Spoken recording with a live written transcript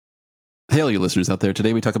Hey, all you listeners out there.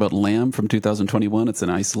 Today we talk about Lamb from 2021. It's an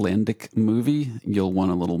Icelandic movie. You'll want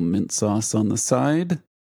a little mint sauce on the side.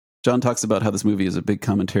 John talks about how this movie is a big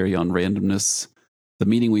commentary on randomness, the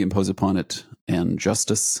meaning we impose upon it, and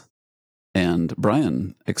justice. And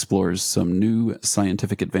Brian explores some new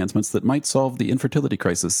scientific advancements that might solve the infertility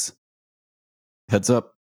crisis. Heads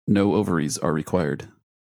up, no ovaries are required.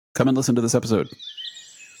 Come and listen to this episode.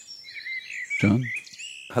 John?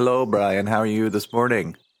 Hello, Brian. How are you this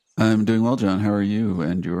morning? I'm doing well, John. How are you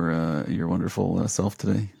and your wonderful self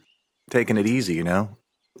today? Taking it easy, you know.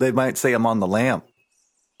 They might say I'm on the lam.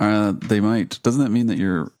 They might. Doesn't that mean that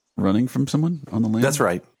you're running from someone on the lam? That's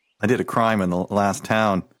right. I did a crime in the last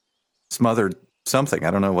town. Smothered something.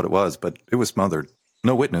 I don't know what it was, but it was smothered.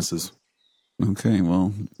 No witnesses. Okay,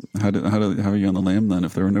 well, how are you on the lam then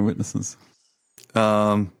if there were no witnesses?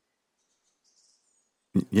 Yeah,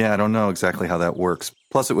 I don't know exactly how that works.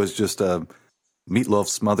 Plus, it was just meatloaf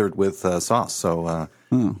smothered with sauce, so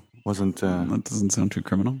wasn't. That doesn't sound too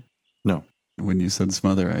criminal. No. When you said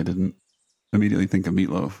smother, I didn't immediately think of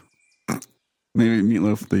Meatloaf. Maybe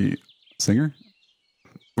Meatloaf, the singer?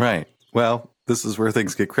 Right. Well, this is where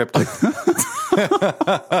things get cryptic.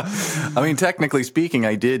 I mean, technically speaking,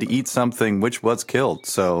 I did eat something which was killed.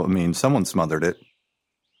 So, I mean, someone smothered it.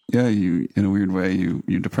 Yeah, you, in a weird way, you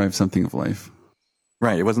deprived something of life.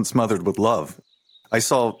 Right. It wasn't smothered with love. I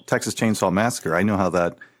saw Texas Chainsaw Massacre. I know how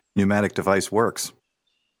that pneumatic device works.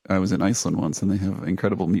 I was in Iceland once, and they have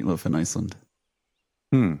incredible meatloaf in Iceland.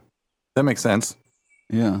 That makes sense.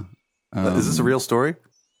 Yeah. Is this a real story?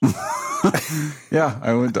 Yeah,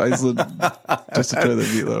 I went to Iceland just to try the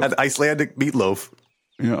meatloaf. An Icelandic meatloaf.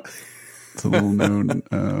 Yeah. It's a little known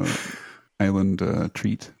island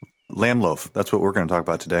treat. Lamb loaf. That's what we're going to talk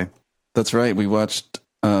about today. That's right. We watched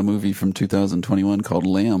a movie from 2021 called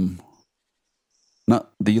Lamb.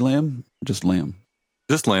 Not The Lamb, just Lamb.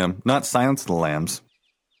 Just lamb, not Silence of the Lambs.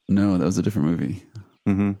 No, that was a different movie.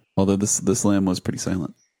 Mm-hmm. Although this lamb was pretty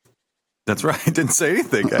silent. That's right. I didn't say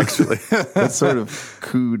anything, actually. It sort of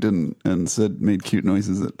cooed and made cute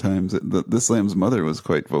noises at times. This lamb's mother was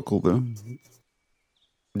quite vocal, though.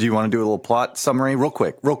 Do you want to do a little plot summary? Real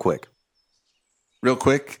quick.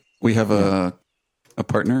 We have a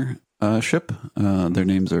partnership. Their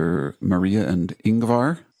names are Maria and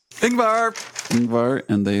Ingvar,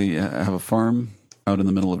 and they have a farm out in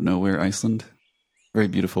the middle of nowhere, Iceland. Very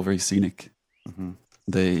beautiful, very scenic. Mm-hmm.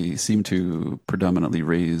 They seem to predominantly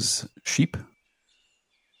raise sheep,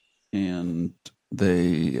 and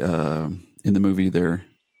they in the movie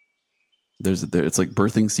it's like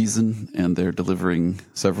birthing season, and they're delivering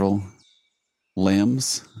several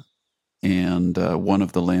lambs, and one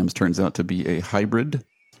of the lambs turns out to be a hybrid.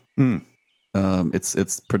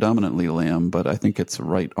 It's predominantly lamb, but I think its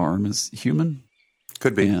right arm is human.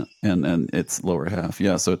 Could be. And its lower half.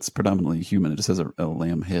 Yeah, so it's predominantly human. It just has a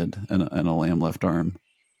lamb head and a lamb left arm.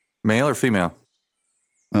 Male or female?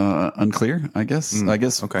 Unclear, I guess.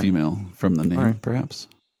 Okay. Female from the name, perhaps.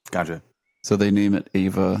 Gotcha. So they name it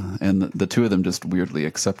Ava, and the two of them just weirdly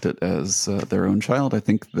accept it as their own child. I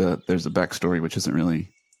think that there's a backstory which isn't really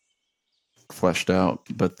fleshed out,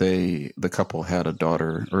 but the couple had a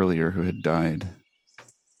daughter earlier who had died.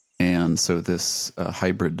 And so this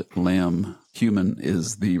hybrid lamb human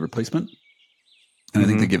is the replacement. And I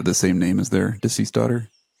think they give it the same name as their deceased daughter.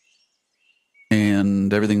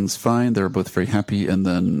 And everything's fine. They're both very happy. And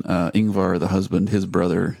then Ingvar, the husband, his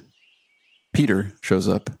brother, Peter, shows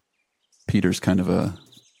up. Peter's kind of a,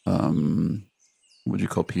 what would you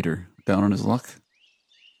call Peter? Down on his luck?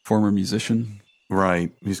 Former musician.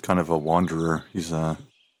 Right. He's kind of a wanderer. He's a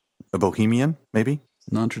bohemian, maybe?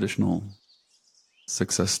 Non-traditional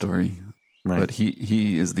success story. Right. But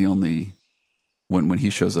he is the only, when he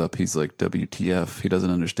shows up, he's like, WTF. He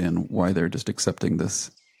doesn't understand why they're just accepting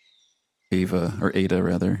this Ada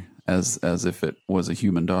rather, as if it was a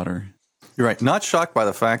human daughter. You're right. Not shocked by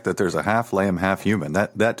the fact that there's a half lamb, half human.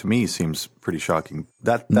 That to me seems pretty shocking.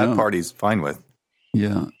 That party's fine with.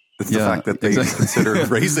 Yeah. It's the fact that they consider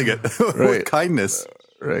raising it with kindness.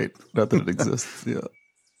 Right. Not that it exists. Yeah.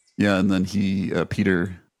 Yeah. And then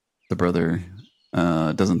Peter, the brother,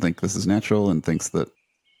 doesn't think this is natural and thinks that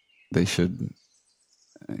they should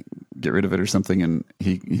get rid of it or something. And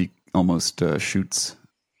he almost shoots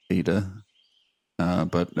Ada.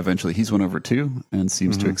 But eventually he's won over too and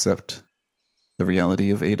seems to accept the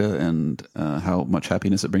reality of Ada and how much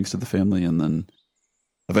happiness it brings to the family. And then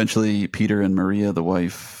eventually Peter and Maria, the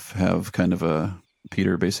wife, have kind of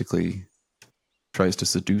Peter basically tries to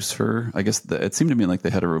seduce her. I guess it seemed to me like they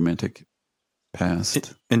had a romantic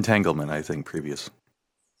past. Entanglement, I think, previous.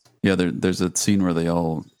 Yeah, there's a scene where they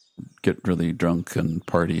all get really drunk and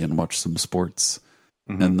party and watch some sports.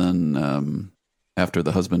 And then after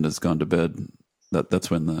the husband has gone to bed,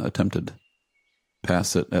 that's when the attempted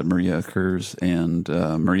pass at Maria occurs, and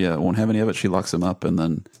Maria won't have any of it. She locks him up and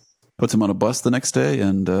then puts him on a bus the next day,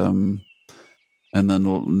 and then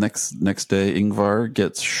next day Ingvar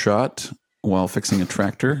gets shot while fixing a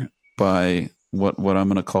tractor by what I'm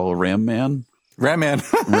going to call Ram Man. Ram Man.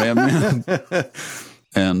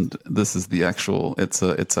 And this is the actual. It's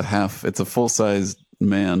a full sized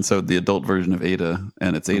man. So the adult version of Ada,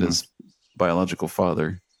 and it's Ada's biological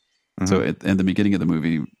father. So in the beginning of the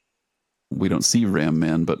movie, we don't see Ram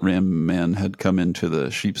Man, but Ram Man had come into the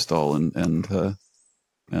sheep stall and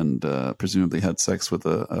presumably had sex with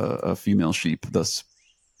a female sheep, thus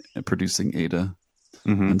producing Ada.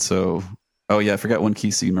 And so, I forgot one key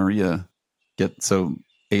scene. Maria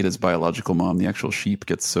Ada's biological mom, the actual sheep,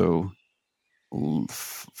 gets so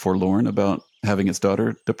forlorn about having its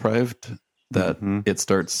daughter deprived that it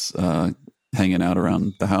starts hanging out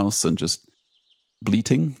around the house and just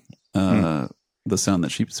bleating. The sound that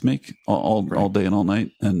sheep make all day and all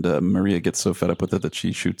night. And Maria gets so fed up with it that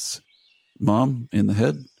she shoots mom in the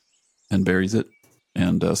head and buries it.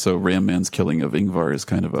 And so Ram Man's killing of Ingvar is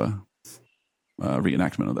kind of a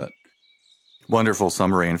reenactment of that. Wonderful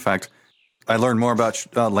summary. In fact, I learned more about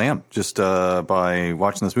lamb just by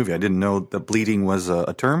watching this movie. I didn't know that bleating was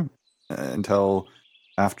a term until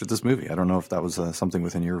after this movie. I don't know if that was something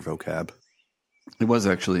within your vocab. It was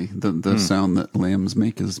actually. The sound that lambs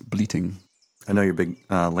make is bleating. I know you're a big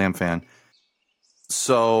lamb fan.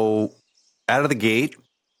 So, out of the gate,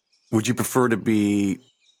 would you prefer to be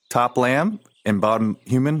top lamb and bottom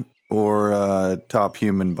human, or top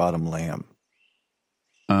human, bottom lamb?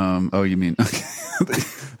 You mean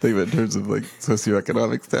think in terms of like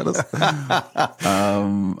socioeconomic status?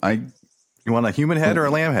 You want a human head or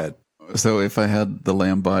a lamb head? So, if I had the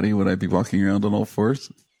lamb body, would I be walking around on all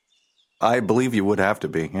fours? I believe you would have to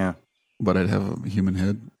be, yeah. But I'd have a human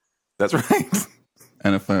head. That's right.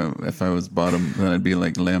 And if I was bottom, then I'd be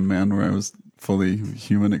like Lamb Man, where I was fully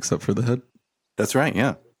human except for the head. That's right,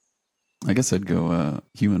 yeah. I guess I'd go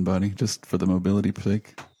human body just for the mobility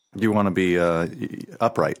sake. You want to be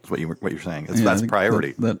upright, is what you're saying. That's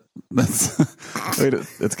priority. That's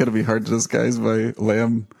it's going to be hard to disguise my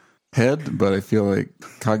lamb head, but I feel like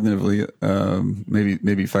cognitively,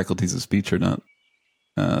 maybe faculties of speech are not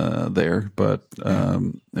there, but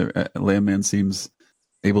Lamb Man seems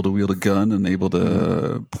able to wield a gun and able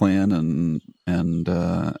to plan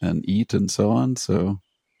and eat and so on. So,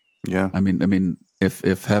 yeah. I mean,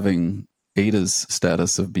 if having Ada's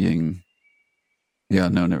status of being,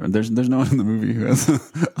 never. There's no one in the movie who has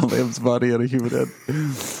a lamb's body and a human head.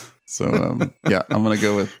 So, I'm going to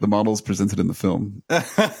go with the models presented in the film.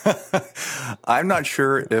 I'm not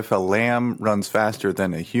sure if a lamb runs faster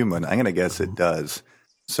than a human. I'm going to guess it does.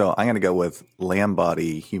 So I'm going to go with lamb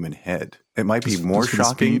body, human head. It might be more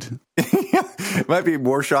shocking. It might be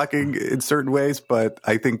more shocking in certain ways, but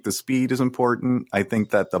I think the speed is important. I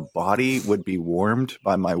think that the body would be warmed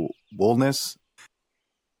by my woolness,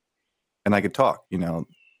 and I could talk.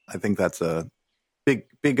 I think that's a big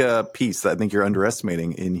piece that I think you're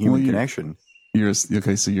underestimating in human connection.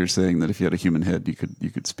 So you're saying that if you had a human head, you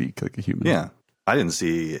could speak like a human. Yeah, I didn't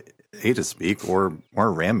see Ada speak or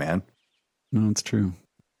Ram Man. No, it's true.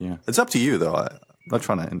 Yeah, it's up to you though. I'm not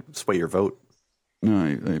trying to sway your vote. No,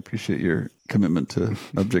 I appreciate your commitment to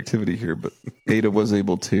objectivity here, but Ada was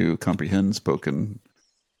able to comprehend spoken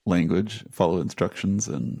language, follow instructions,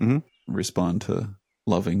 and respond to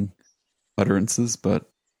loving utterances. But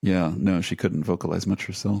she couldn't vocalize much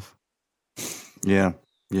herself. Yeah.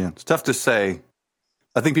 It's tough to say.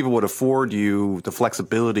 I think people would afford you the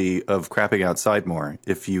flexibility of crapping outside more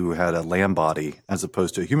if you had a lamb body as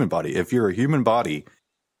opposed to a human body. If you're a human body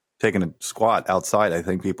taking a squat outside, I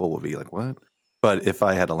think people will be like, what? But if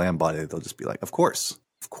I had a lamb body, they'll just be like, of course.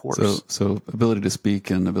 So ability to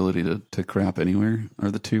speak and ability to crap anywhere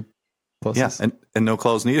are the two pluses. Yeah, and no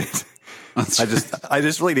clothes needed. I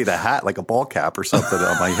just really need a hat, like a ball cap or something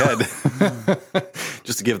on my head,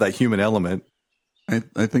 just to give that human element.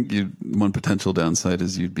 I think one potential downside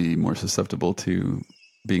is you'd be more susceptible to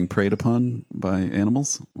being preyed upon by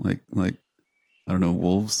animals, like I don't know,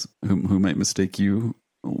 wolves who might mistake you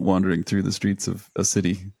wandering through the streets of a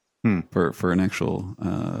city for an actual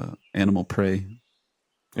animal prey.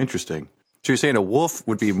 Interesting. So you're saying a wolf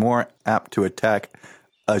would be more apt to attack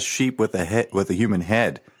a sheep with a human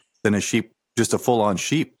head than a sheep, just a full-on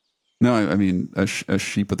sheep? No, I mean a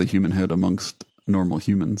sheep with a human head amongst normal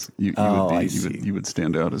humans. You would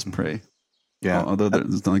stand out as prey. Yeah. Although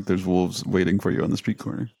it's not like there's wolves waiting for you on the street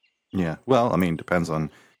corner. Yeah. Well, I mean, depends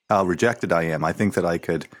on how rejected I am. I think that I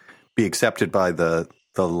could be accepted by the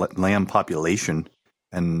lamb population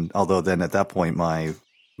And although then at that point my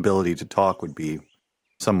ability to talk would be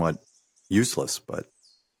somewhat useless, but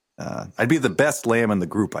I'd be the best lamb in the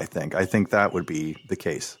group, I think. I think that would be the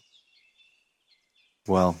case.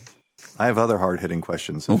 Well, I have other hard-hitting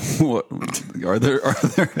questions. What are there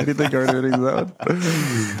anything hard-hitting to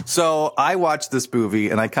that? So I watched this movie,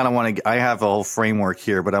 and I kind of want to. I have a whole framework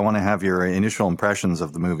here, but I want to have your initial impressions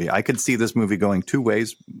of the movie. I could see this movie going two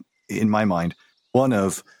ways in my mind. One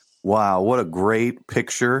of, wow, what a great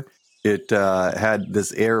picture! It had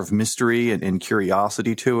this air of mystery and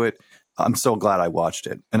curiosity to it. I'm so glad I watched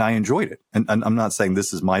it, and I enjoyed it. And I'm not saying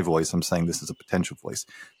this is my voice. I'm saying this is a potential voice.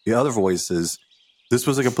 The other voice is, this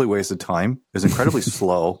was a complete waste of time. It was incredibly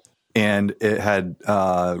slow, and it had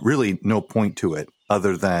really no point to it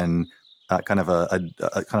other than kind of a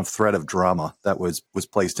kind of thread of drama that was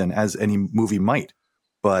placed in, as any movie might.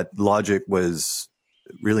 But logic was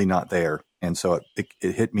really not there, and so it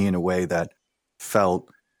hit me in a way that felt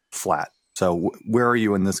flat. So where are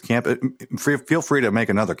you in this camp? Feel free to make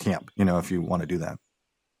another camp, if you want to do that.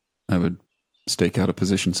 I would stake out a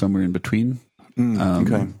position somewhere in between.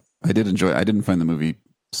 Okay. I didn't find the movie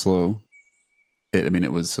slow.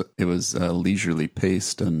 It was leisurely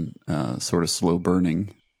paced and sort of slow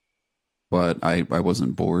burning, but I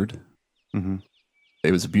wasn't bored. Mm-hmm.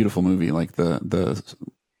 It was a beautiful movie. Like the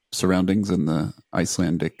surroundings and the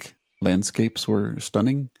Icelandic landscapes were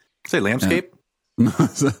stunning. Say landscape?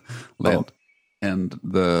 Land. And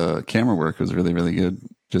the camera work was really, really good.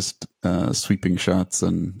 Just sweeping shots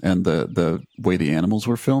and the way the animals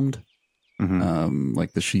were filmed. Mm-hmm.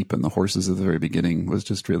 Like the sheep and the horses at the very beginning was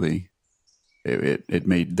just really, it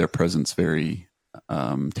made their presence very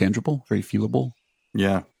tangible, very feelable.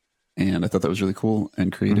 Yeah. And I thought that was really cool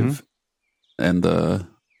and creative. Mm-hmm. And the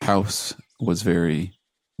house was very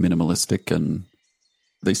minimalistic, and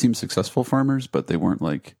they seemed successful farmers, but they weren't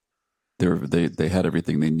like, they had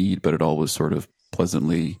everything they need, but it all was sort of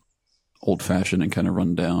pleasantly old fashioned and kind of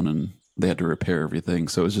run down, and they had to repair everything.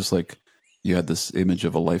 So it was just like, you had this image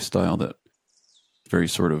of a lifestyle that very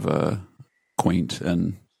sort of quaint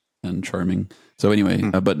and charming. So anyway,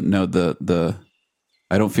 but no,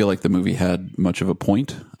 I don't feel like the movie had much of a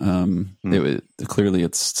point. Clearly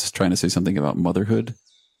it's trying to say something about motherhood.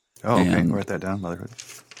 Oh, okay. Write that down.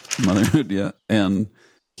 Motherhood, yeah. And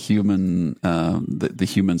the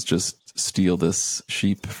humans just steal this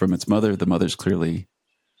sheep from its mother. The mother's clearly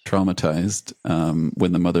traumatized.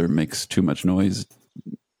 When the mother makes too much noise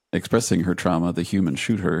expressing her trauma, the humans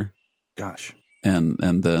shoot her. Gosh. And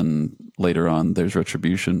then later on, there's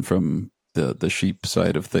retribution from the sheep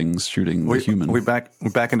side of things shooting the human. Are we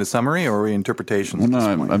back into summary, or are we interpretations?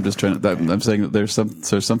 Well, no, I'm just trying to. I'm saying that there's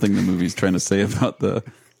something the movie's trying to say about the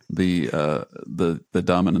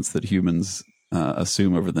dominance that humans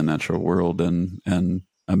assume over the natural world, and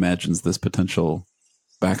imagines this potential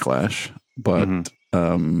backlash. But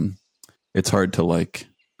it's hard to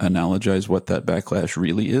analogize what that backlash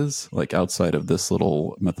really is, like outside of this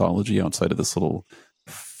little mythology, outside of this little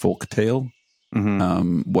folk tale.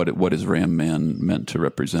 What is Ram Man meant to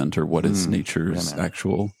represent, or what is nature's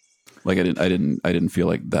actual? I didn't feel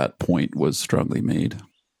like that point was strongly made.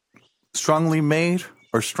 Strongly made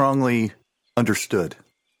or strongly understood?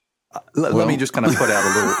 Let me just kind of put out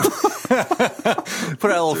a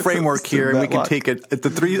little framework here, and we can take it at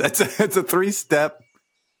it's a 3-step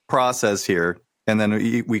process here, and then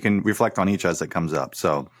we can reflect on each as it comes up.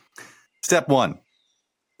 So, step 1,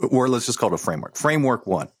 or let's just call it a framework. Framework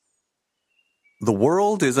 1. The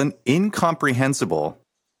world is incomprehensible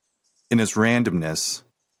in its randomness.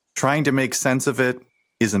 Trying to make sense of it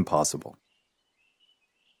is impossible.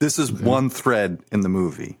 This is one thread in the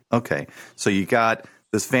movie. Okay, so you got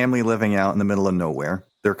this family living out in the middle of nowhere.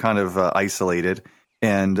 They're kind of isolated,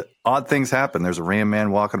 and odd things happen. There's a ram man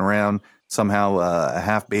walking around. Somehow a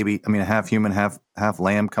half human, half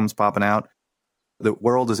lamb comes popping out. The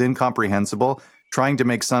world is incomprehensible. Trying to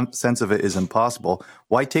make some sense of it is impossible.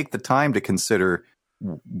 Why take the time to consider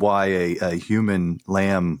why a human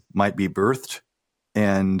lamb might be birthed?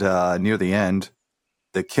 And near the end,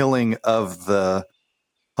 the killing of the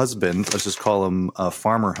husband, let's just call him a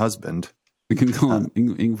farmer husband. We can call him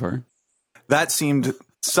Ingvar. That seemed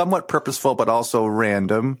somewhat purposeful, but also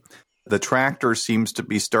random. The tractor seems to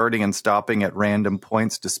be starting and stopping at random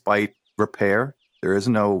points despite repair. There is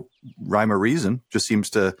no rhyme or reason. Just seems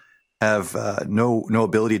to have no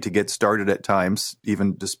ability to get started at times,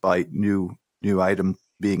 even despite new item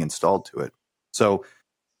being installed to it. So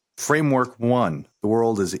framework 1, the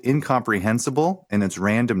world is incomprehensible in its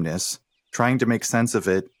randomness. Trying to make sense of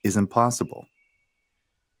it is impossible.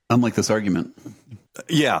 Unlike this argument.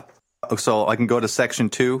 Yeah. So I can go to section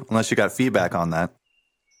 2, unless you got feedback on that.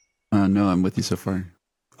 No, I'm with you so far.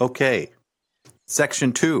 Okay.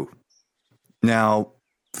 Section 2. Now,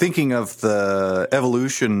 thinking of the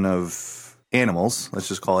evolution of animals, let's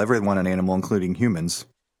just call everyone an animal, including humans.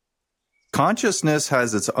 Consciousness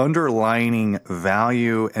has its underlying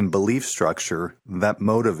value and belief structure that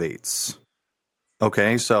motivates.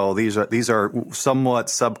 Okay, so these are somewhat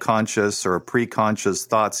subconscious or pre-conscious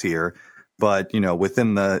thoughts here, but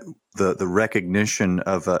within the recognition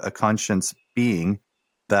of a conscious being,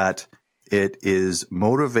 that it is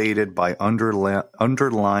motivated by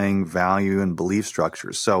underlying value and belief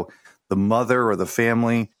structures. So the mother or the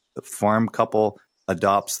family, the farm couple,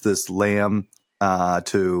 adopts this lamb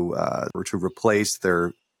to replace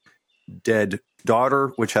their dead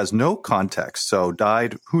daughter, which has no context. So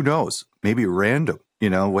died, who knows, maybe random,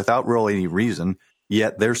 without really any reason.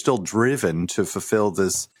 Yet they're still driven to fulfill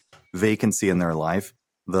this vacancy in their life.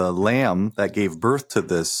 The lamb that gave birth to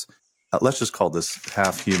this, let's just call this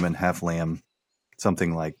half human, half lamb,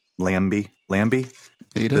 something like Lambie. Ada?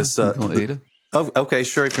 Ada? Oh, okay,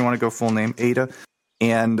 sure. If you want to go full name, Ada.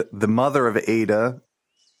 And the mother of Ada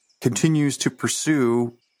continues to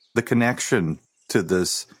pursue the connection to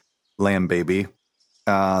this lamb baby.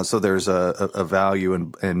 So there's a value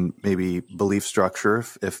and maybe belief structure,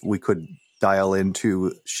 if we could dial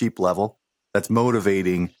into sheep level, that's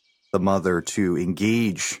motivating the mother to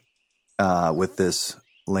engage with this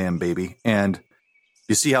lamb baby. And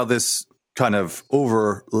you see how this kind of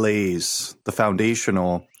overlays the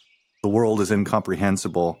foundational, the world is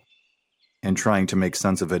incomprehensible, and trying to make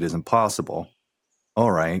sense of it is impossible.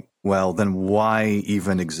 All right, well, then why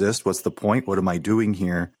even exist? What's the point? What am I doing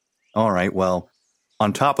here? All right, well,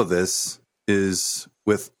 on top of this is,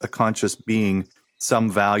 with a conscious being, some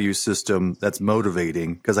value system that's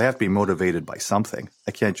motivating, because I have to be motivated by something.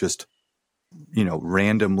 I can't just,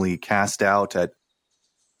 randomly cast out at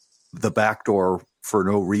the back door for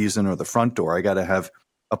no reason or the front door. I got to have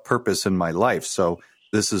a purpose in my life. So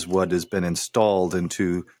this is what has been installed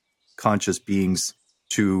into conscious beings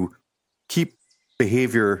to keep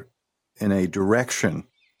behavior in a direction,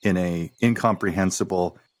 in a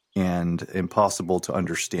incomprehensible and impossible to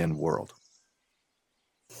understand world.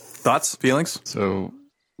 Thoughts, feelings? So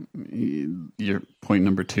your point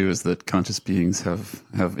number 2 is that conscious beings have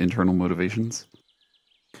internal motivations?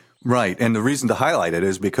 Right. And the reason to highlight it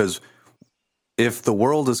is because if the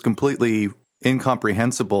world is completely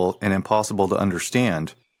incomprehensible and impossible to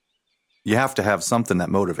understand, you have to have something that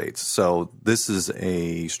motivates. So this is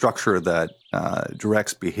a structure that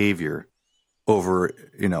directs behavior over,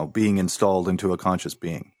 being installed into a conscious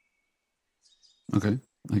being. Okay,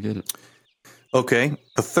 I get it. Okay,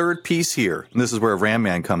 the third piece here, and this is where Ram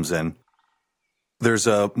Man comes in. There's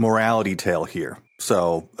a morality tale here.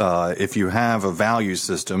 So if you have a value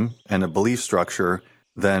system and a belief structure,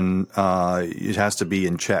 then it has to be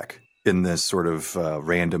in check in this sort of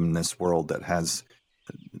randomness world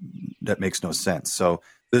that makes no sense. So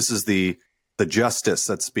this is the justice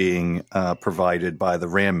that's being provided by the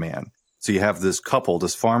Ram Man. So you have this couple,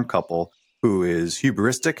 this farm couple, who is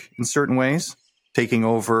hubristic in certain ways, taking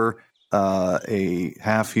over a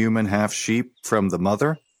half human, half sheep from the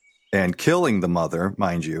mother and killing the mother,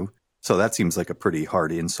 mind you. So that seems like a pretty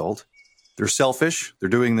hard insult. They're selfish. They're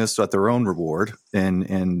doing this at their own reward,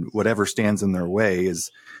 and whatever stands in their way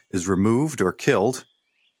is removed or killed,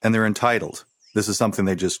 and they're entitled. This is something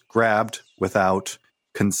they just grabbed without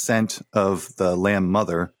consent of the lamb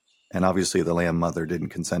mother, and obviously the lamb mother didn't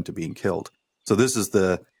consent to being killed. So this is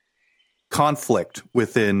the conflict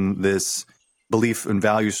within this belief and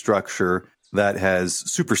value structure that has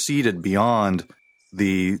superseded beyond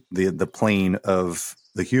the plane of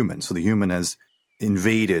the human. So the human has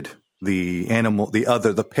invaded the animal,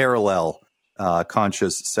 the parallel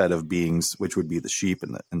conscious set of beings, which would be the sheep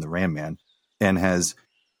and the ram man, and has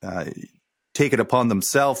taken upon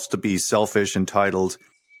themselves to be selfish, entitled,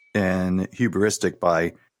 and hubristic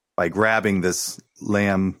by grabbing this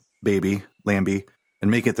lamb baby, Lambie, and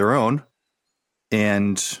make it their own.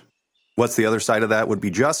 And what's the other side of that would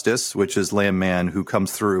be justice, which is Lamb Man, who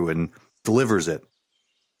comes through and delivers it.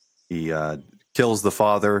 He kills the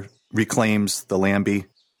father, reclaims the Lambie,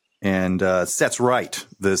 and sets right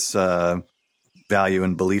this value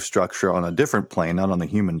and belief structure on a different plane, not on the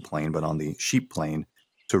human plane, but on the sheep plane,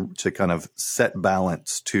 to kind of set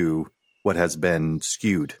balance to what has been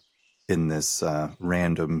skewed in this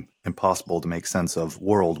random, impossible to make sense of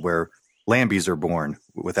world where Lambies are born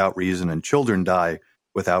without reason and children die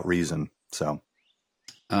without reason. So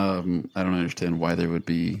I don't understand why there would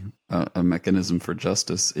be a mechanism for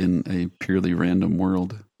justice in a purely random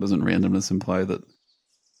world. Doesn't randomness imply that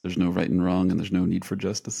there's no right and wrong and there's no need for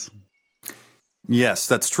justice? Yes,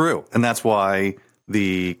 that's true. And that's why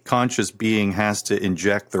the conscious being has to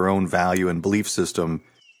inject their own value and belief system,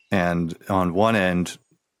 and on one end,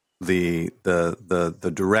 the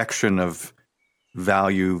direction of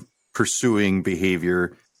value pursuing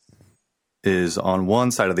behavior is on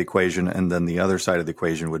one side of the equation, and then the other side of the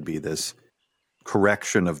equation would be this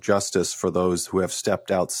correction of justice for those who have stepped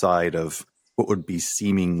outside of what would be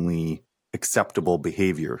seemingly acceptable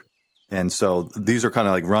behavior. And so these are kind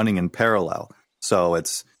of like running in parallel. So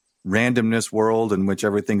it's randomness world in which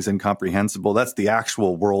everything's incomprehensible. That's the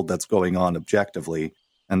actual world that's going on objectively.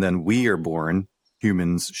 And then we are born,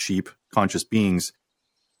 humans, sheep, conscious beings.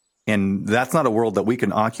 And that's not a world that we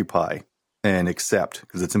can occupy and accept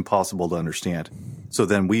because it's impossible to understand. So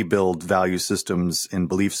then we build value systems and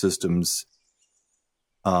belief systems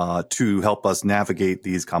to help us navigate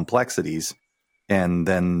these complexities. And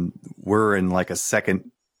then we're in like a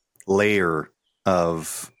second layer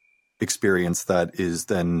of experience that is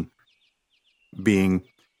then being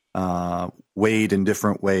weighed in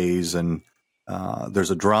different ways. And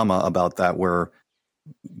there's a drama about that where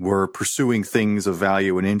we're pursuing things of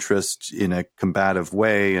value and interest in a combative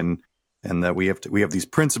way. And that we have these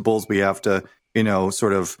principles we have to,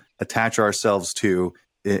 sort of attach ourselves to,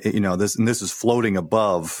 this is floating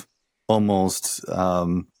above almost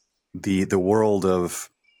the world of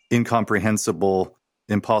incomprehensible,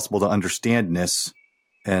 impossible to understandness,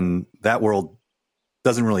 and that world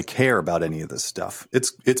doesn't really care about any of this stuff.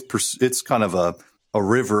 It's kind of a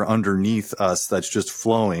river underneath us that's just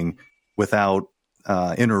flowing without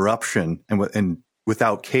interruption and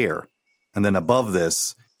without care. And then above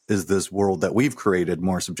this is this world that we've created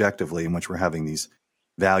more subjectively, in which we're having these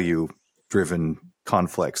value-driven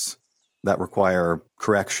conflicts that require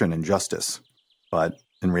correction and justice. But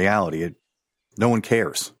in reality, no one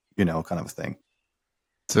cares, kind of a thing.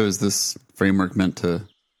 So is this framework meant to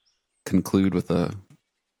conclude with a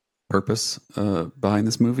purpose behind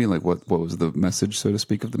this movie? Like what was the message, so to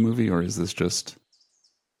speak, of the movie? Or is this just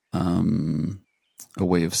a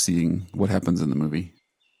way of seeing what happens in the movie?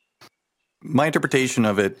 My interpretation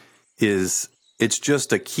of it is it's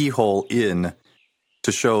just a keyhole in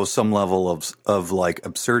to show some level of like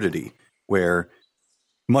absurdity, where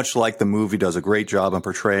much like the movie does a great job in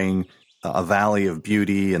portraying a valley of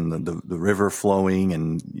beauty and the river flowing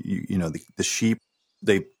and, the sheep,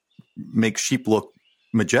 they make sheep look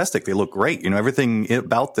majestic. They look great. Everything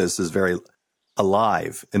about this is very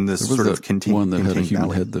alive in this sort of one that had a human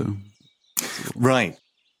head, though. Right.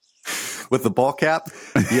 With the ball cap?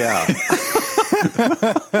 Yeah.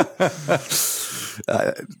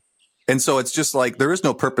 And so it's just like there is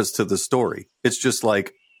no purpose to the story. It's just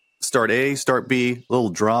like start A, start B, a little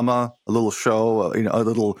drama, a little show, a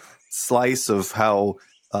little slice of how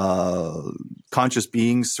conscious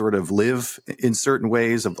beings sort of live in certain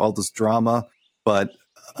ways of all this drama. But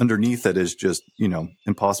underneath it is just,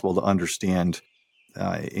 impossible to understand,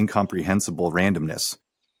 incomprehensible randomness.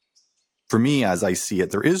 For me, as I see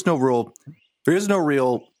it, there is no real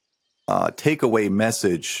takeaway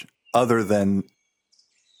message other than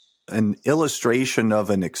an illustration of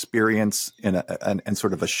an experience and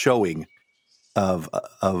sort of a showing of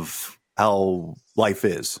how life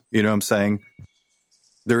is. You know what I'm saying?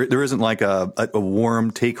 There isn't like a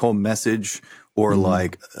warm take home message or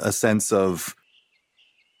like a sense of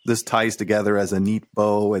this ties together as a neat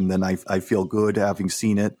bow and then I feel good having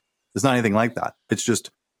seen it. There's not anything like that. It's just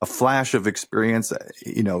a flash of experience,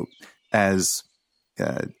 as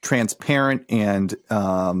transparent and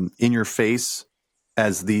in your face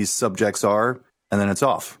as these subjects are, and then it's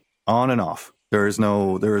off, on and off. There is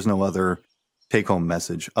no other take-home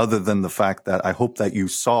message other than the fact that I hope that you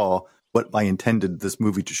saw what I intended this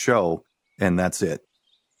movie to show, and that's it.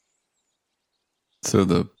 So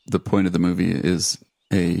the point of the movie is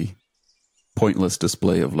a pointless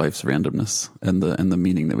display of life's randomness and the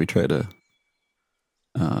meaning that we try to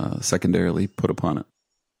secondarily put upon it.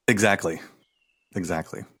 Exactly.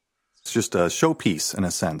 It's just a showpiece in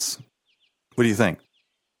a sense. What do you think?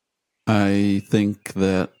 I think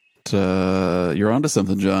that you're onto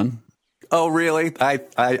something, John. Oh, really?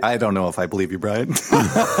 I don't know if I believe you, Brian.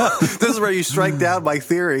 This is where you strike down my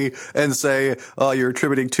theory and say, oh, you're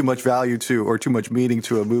attributing too much value to or too much meaning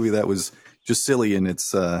to a movie that was just silly in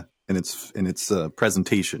its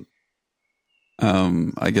presentation.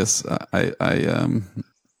 I guess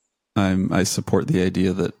I support the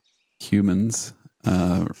idea that humans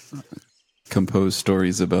compose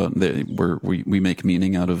stories about where we make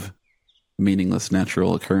meaning out of meaningless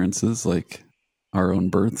natural occurrences like our own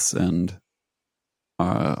births and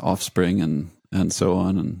offspring and so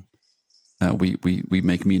on, and we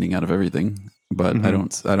make meaning out of everything. But I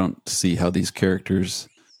don't see how these characters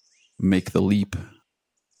make the leap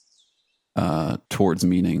towards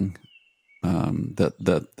meaning,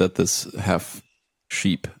 that this half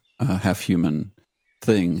sheep, half human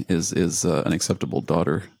thing is an acceptable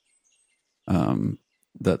daughter.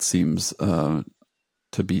 That seems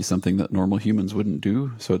to be something that normal humans wouldn't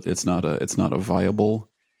do. So it's not a viable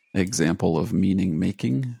example of meaning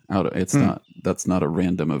making. That's not a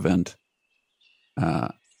random event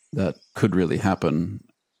that could really happen,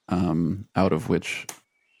 out of which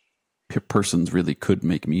persons really could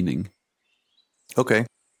make meaning. Okay.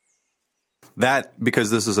 That,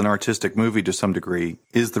 because this is an artistic movie to some degree,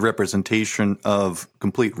 is the representation of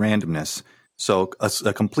complete randomness. So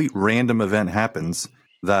a complete random event happens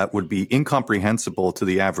that would be incomprehensible to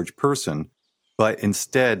the average person, but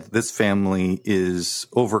instead this family is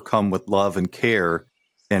overcome with love and care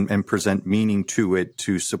and present meaning to it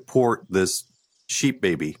to support this sheep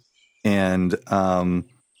baby. And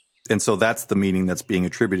so that's the meaning that's being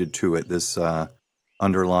attributed to it, this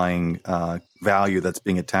underlying value that's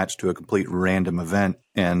being attached to a complete random event,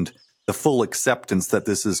 and the full acceptance that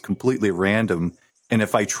this is completely random. And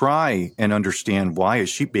if I try and understand why a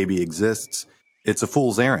sheep baby exists, it's a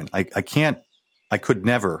fool's errand. I could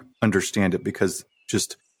never understand it, because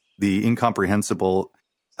just the incomprehensible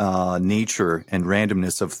nature and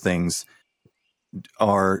randomness of things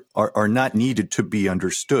are not needed to be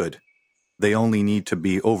understood. They only need to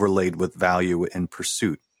be overlaid with value and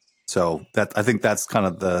pursuit. So I think that's kind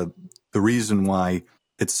of the reason why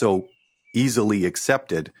it's so easily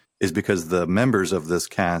accepted, is because the members of this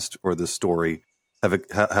cast or this story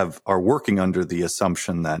are working under the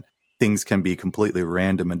assumption that things can be completely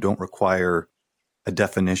random and don't require a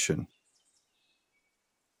definition.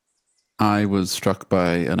 I was struck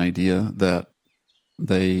by an idea that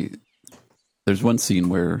there's one scene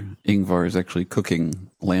where Ingvar is actually cooking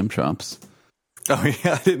lamb chops. Oh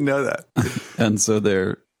yeah, I didn't know that. And so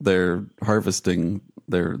they're harvesting,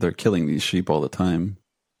 they're killing these sheep all the time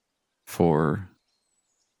for,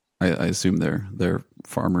 I assume they're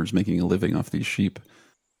farmers making a living off these sheep.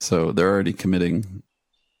 So they're already committing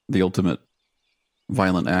the ultimate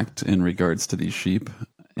violent act in regards to these sheep.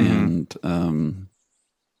 Mm-hmm. And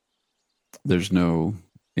there's no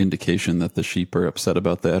indication that the sheep are upset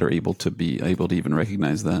about that or able to even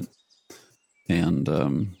recognize that. And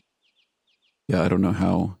I don't know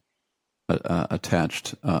how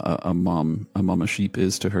attached a mama sheep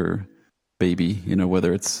is to her baby,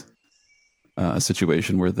 whether it's a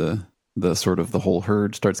situation where the sort of the whole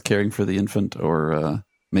herd starts caring for the infant, or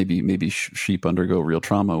maybe sheep undergo real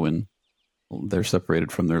trauma when they're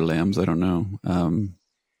separated from their lambs. I don't know.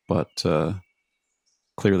 But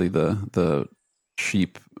clearly the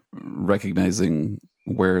sheep recognizing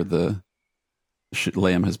where the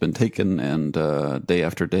lamb has been taken, and day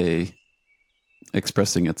after day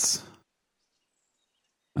expressing its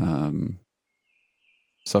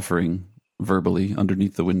suffering verbally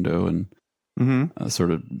underneath the window, and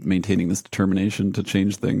sort of maintaining this determination to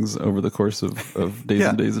change things over the course of days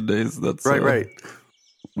and days and days. That's right.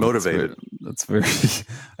 Motivated. That's very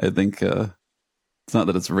I think it's not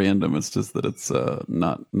that it's random, it's just that it's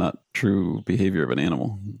not true behavior of an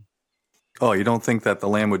animal. Oh, you don't think that the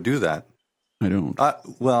lamb would do that? I don't.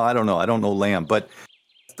 Well, I don't know. I don't know lamb, but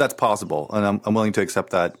that's possible, and I'm willing to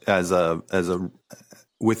accept that as a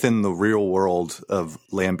within the real world of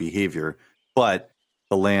lamb behavior. But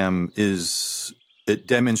the lamb is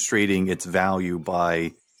demonstrating its value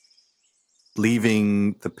by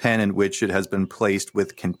leaving the pen in which it has been placed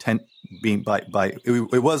with content, being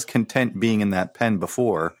it was content being in that pen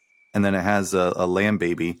before, and then it has a lamb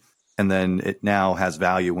baby, and then it now has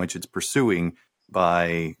value which it's pursuing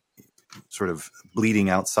by sort of bleeding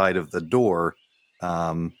outside of the door,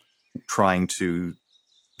 trying to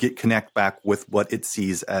connect back with what it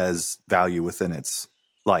sees as value within its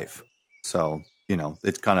life. So,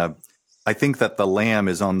 it's kind of, I think that the lamb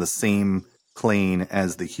is on the same plane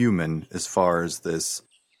as the human as far as this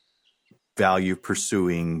value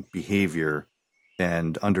pursuing behavior,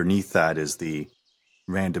 and underneath that is the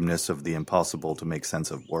randomness of the impossible to make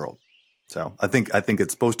sense of world. So I think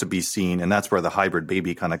it's supposed to be seen, and that's where the hybrid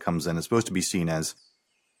baby kind of comes in. It's supposed to be seen as,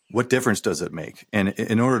 what difference does it make? And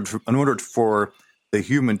in order for the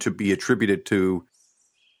human to be attributed to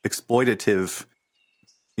exploitative,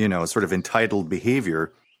 sort of entitled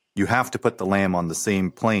behavior, you have to put the lamb on the same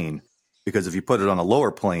plane, because if you put it on a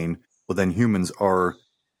lower plane, well, then humans are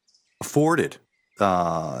afforded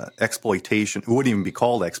exploitation. It wouldn't even be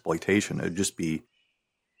called exploitation. It would just be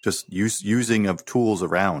using of tools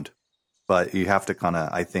around. But you have to kind of,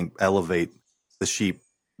 I think, elevate the sheep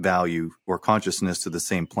value or consciousness to the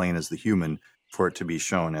same plane as the human for it to be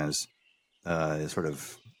shown as sort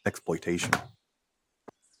of exploitation.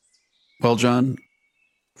 Well, John,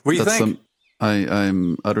 What do you think?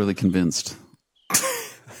 I'm utterly convinced.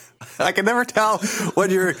 I can never tell when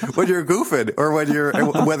you're goofing or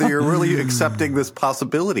whether you're really accepting this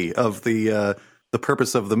possibility of the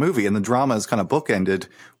purpose of the movie. And the drama is kind of bookended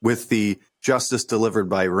with the justice delivered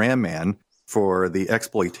by Ram Man for the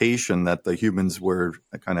exploitation that the humans were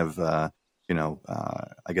kind of, I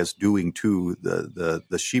guess doing to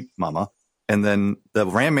the sheep mama. And then the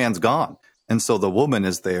Ram Man's gone. And so the woman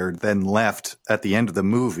is there, then left at the end of the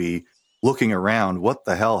movie looking around. What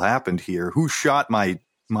the hell happened here? Who shot my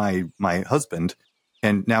husband?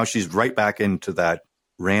 And now she's right back into that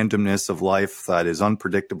randomness of life that is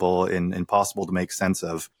unpredictable and impossible to make sense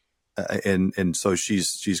of. And so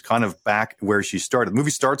she's kind of back where she started. The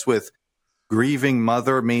movie starts with grieving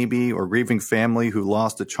mother, maybe, or grieving family who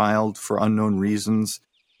lost a child for unknown reasons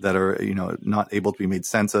that are, not able to be made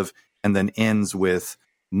sense of, and then ends with,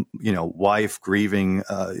 wife grieving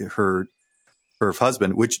her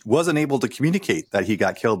husband, which wasn't able to communicate that he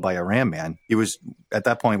got killed by a Ram Man. He was at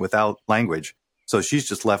that point without language. So she's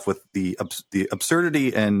just left with the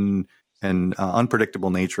absurdity and unpredictable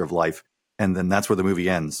nature of life. And then that's where the movie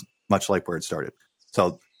ends, much like where it started.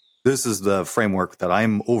 So this is the framework that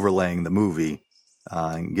I'm overlaying the movie,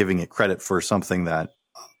 and giving it credit for something that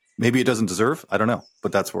maybe it doesn't deserve. I don't know.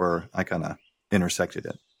 But that's where I kind of intersected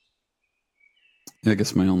it. I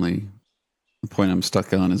guess my only point I'm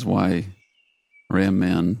stuck on is why Ram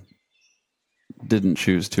Man didn't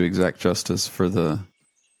choose to exact justice for the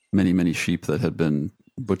many, many sheep that had been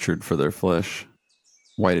butchered for their flesh.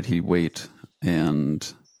 Why did he wait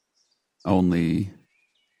and only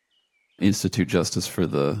institute justice for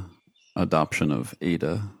the adoption of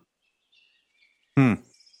Ada?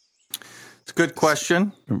 It's a good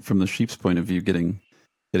question. From the sheep's point of view, getting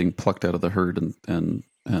plucked out of the herd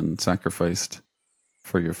and sacrificed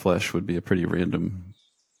for your flesh would be a pretty random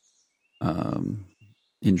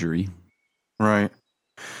injury. Right.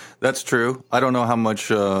 That's true. I don't know how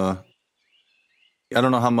much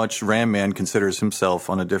Ram Man considers himself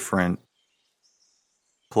on a different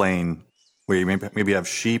plane, where you maybe have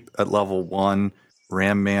sheep at level 1,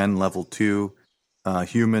 Ram Man level 2,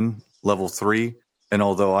 human level 3. And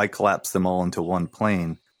although I collapse them all into one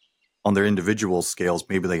plane, on their individual scales,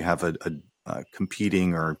 maybe they have a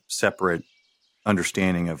competing or separate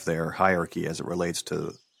understanding of their hierarchy as it relates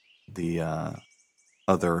to the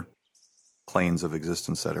other planes of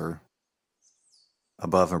existence that are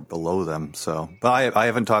above or below them. So, but I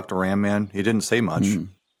haven't talked to Ram Man. He didn't say much.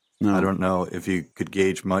 No. I don't know if you could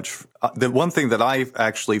gauge much. The one thing that I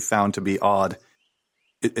actually found to be odd,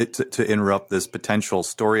 to interrupt this potential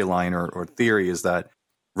storyline or theory, is that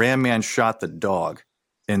Ram Man shot the dog.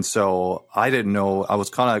 And so I didn't know. I was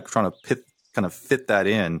kind of trying to fit that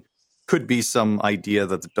in. Could be some idea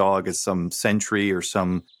that the dog is some sentry or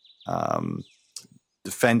some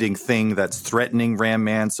defending thing that's threatening Ram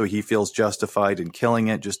Man, so he feels justified in killing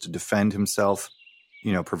it just to defend himself,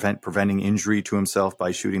 preventing injury to himself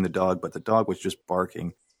by shooting the dog. But the dog was just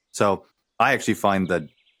barking. So I actually find that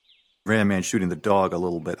Ram Man shooting the dog a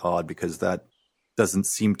little bit odd, because that doesn't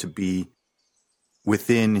seem to be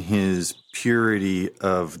within his purity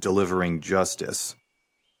of delivering justice.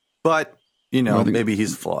 But, maybe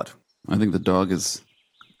he's flawed. I think the dog is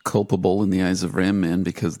culpable in the eyes of Ram Man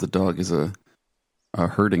because the dog is a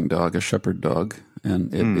herding dog, a shepherd dog,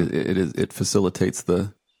 and it facilitates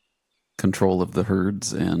the control of the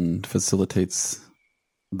herds and facilitates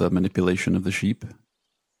the manipulation of the sheep.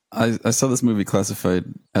 I saw this movie classified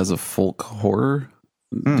as a folk horror.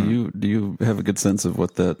 Do you have a good sense of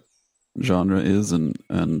what that genre is, and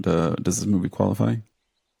does this movie qualify?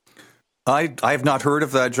 I have not heard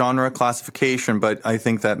of that genre classification, but I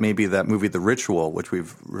think that maybe that movie, The Ritual, which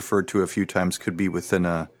we've referred to a few times, could be within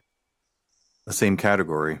the same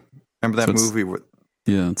category. Remember that movie?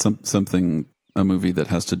 It's a movie that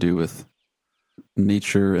has to do with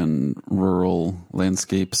nature and rural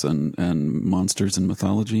landscapes and monsters and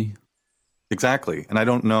mythology. Exactly. And I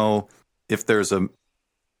don't know if there's a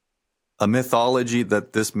mythology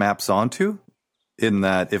that this maps onto, in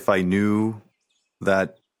that if I knew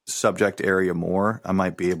that subject area more, I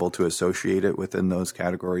might be able to associate it within those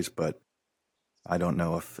categories, but I don't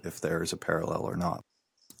know if there's a parallel or not.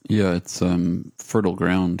 Yeah, it's fertile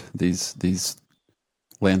ground. These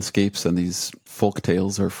landscapes and these folk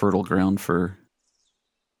tales are fertile ground for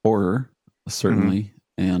horror, certainly.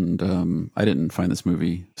 Mm-hmm. And I didn't find this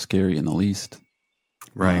movie scary in the least.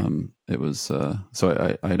 Right. It was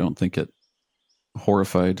so I don't think it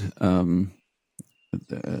horrified.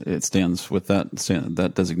 It stands with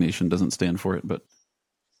that designation doesn't stand for it, but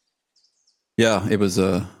yeah, it was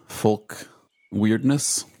a folk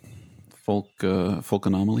weirdness, folk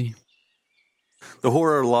anomaly. The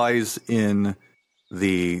horror lies in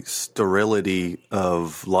the sterility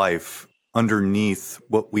of life underneath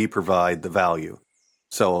what we provide the value.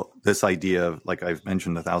 So this idea of, like I've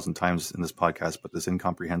mentioned 1,000 times in this podcast, but this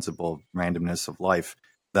incomprehensible randomness of life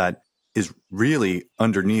that is really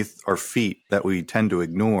underneath our feet that we tend to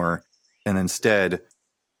ignore and instead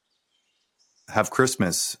have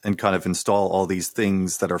Christmas and kind of install all these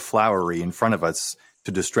things that are flowery in front of us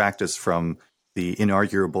to distract us from the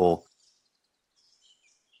inarguable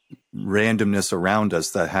randomness around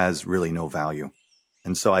us that has really no value.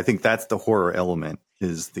 And so I think that's the horror element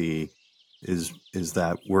is that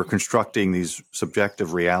we're constructing these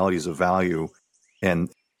subjective realities of value, and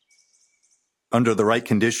under the right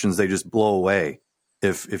conditions, they just blow away.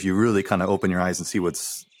 If you really kind of open your eyes and see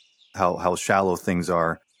how shallow things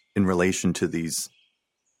are in relation to these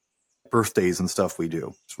birthdays and stuff we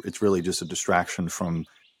do, it's really just a distraction from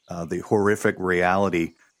the horrific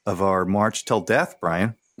reality of our march till death,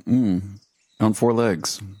 Brian. On 4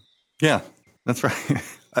 legs. Yeah, that's right.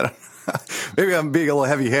 Maybe I'm being a little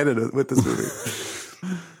heavy-handed with this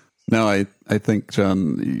movie. No, I think,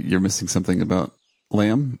 John, you're missing something about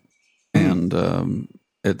Lamb, and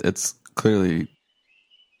it's clearly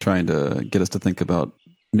trying to get us to think about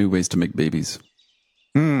new ways to make babies.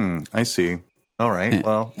 I see. All right.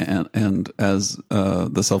 And as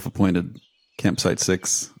the self-appointed Campsite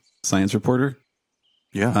 6 science reporter,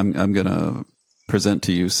 yeah, I'm going to present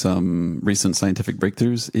to you some recent scientific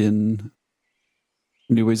breakthroughs in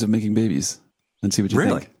new ways of making babies and see what you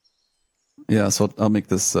think. Yeah, so I'll make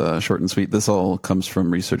this short and sweet. This all comes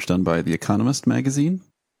from research done by The Economist magazine.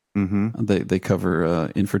 They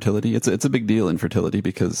cover infertility. It's a big deal, infertility,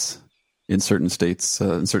 because in certain states,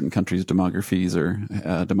 in certain countries, demography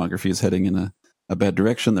is heading in a bad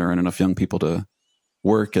direction. There aren't enough young people to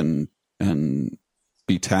work and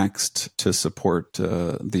be taxed to support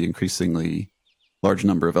the increasingly large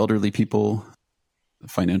number of elderly people.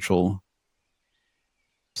 Financial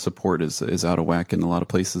support is out of whack in a lot of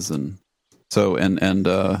places, and so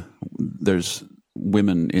there's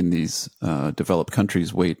women in these developed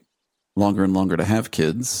countries wait longer and longer to have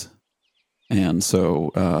kids, and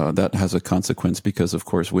so that has a consequence because, of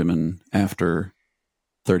course, women after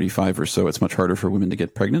 35 or so, it's much harder for women to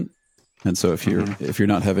get pregnant, and so if you're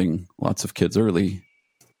not having lots of kids early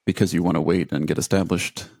because you want to wait and get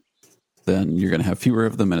established, then you're going to have fewer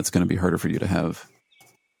of them, and it's going to be harder for you to have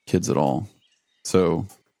kids at all. So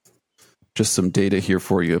just some data here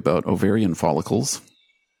for you about ovarian follicles.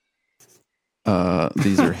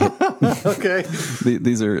 These are okay.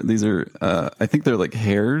 These are I think they're like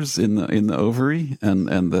hairs in the ovary,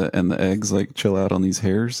 and the eggs like chill out on these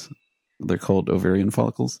hairs. They're called ovarian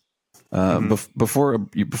follicles. Before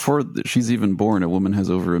she's even born, a woman has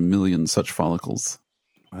over 1 million such follicles.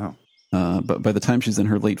 Wow. But by the time she's in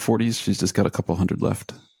her late 40s, she's just got a couple hundred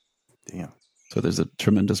left. Damn. So there's a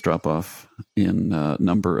tremendous drop-off in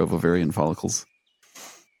number of ovarian follicles.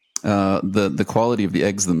 The quality of the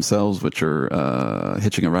eggs themselves, which are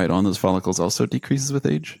hitching a ride on those follicles, also decreases with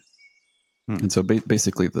age. And so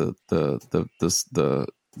basically the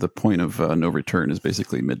point of no return is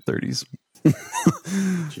basically mid-30s.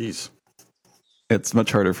 Jeez. It's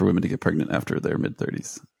much harder for women to get pregnant after their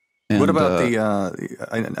mid-30s. And, what about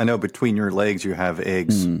I know between your legs you have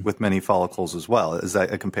eggs with many follicles as well. Is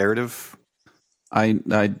that a comparative?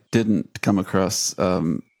 I didn't come across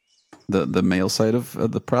the male side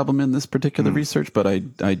of the problem in this particular research, but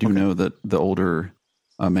I do know that the older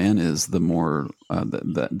a man is, the more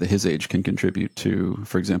that his age can contribute to,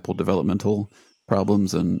 for example, developmental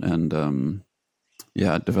problems and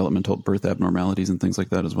developmental birth abnormalities and things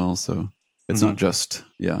like that as well. So it's not just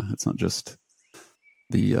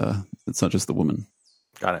the woman.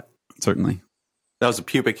 Got it. Certainly. That was a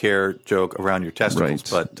pubic hair joke around your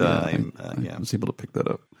testicles, right. But I was able to pick that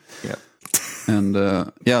up. Yeah. And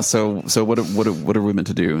so what are women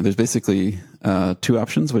to do? There's basically 2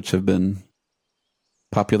 options which have been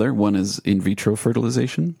popular. One is in vitro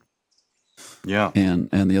fertilization. Yeah.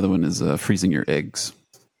 And the other one is freezing your eggs.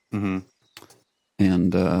 And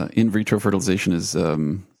in vitro fertilization is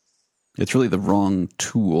it's really the wrong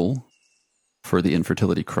tool for the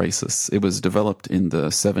infertility crisis. It was developed in the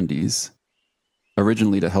 70s,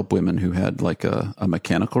 originally to help women who had like a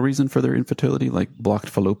mechanical reason for their infertility, like blocked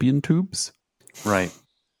fallopian tubes. Right.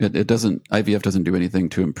 IVF doesn't do anything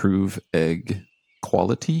to improve egg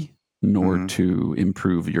quality, nor to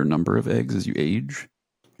improve your number of eggs as you age.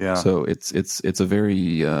 Yeah. So it's a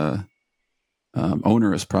very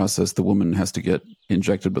onerous process. The woman has to get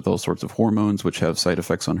injected with all sorts of hormones, which have side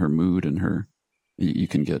effects on her mood and you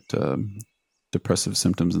can get depressive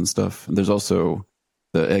symptoms and stuff. And there's also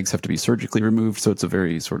the eggs have to be surgically removed. So it's a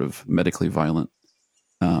very sort of medically violent,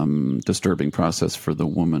 disturbing process for the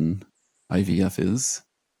woman. IVF is.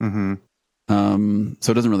 Mm-hmm.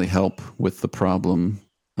 So it doesn't really help with the problem.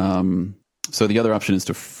 So the other option is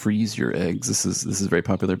to freeze your eggs. This is very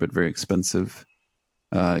popular, but very expensive.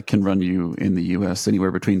 It can run you in the U.S.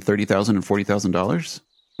 anywhere between $30,000 and $40,000.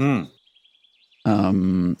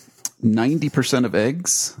 90% of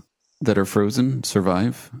eggs that are frozen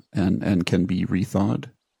survive and can be rethawed.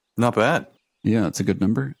 Not bad. Yeah, it's a good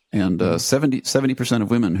number. And 70% of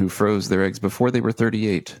women who froze their eggs before they were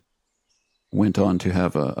 38 went on to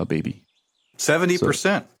have a baby.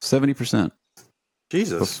 70%? 70%.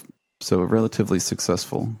 Jesus. So relatively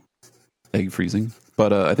successful egg freezing.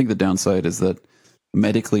 But I think the downside is that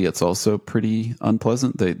medically it's also pretty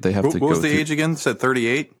unpleasant. They have to go. What was the age again? Said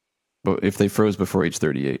 38? But if they froze before age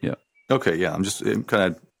 38, yeah. Okay, yeah. I'm just kind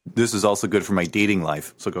of, this is also good for my dating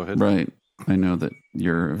life. So go ahead. Right. I know that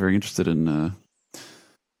you're very interested in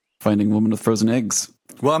finding a woman with frozen eggs.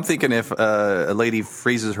 Well, I'm thinking if a lady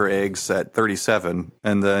freezes her eggs at 37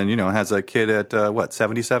 and then, has a kid at,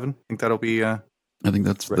 77? I think that'll be... I think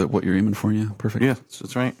that's what you're aiming for, yeah. Perfect. Yeah,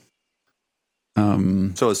 that's right.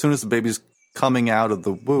 So as soon as the baby's coming out of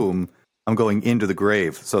the womb, I'm going into the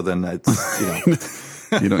grave. So then it's,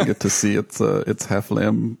 You don't get to see its half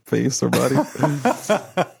lamb face or body.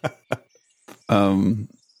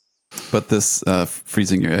 But this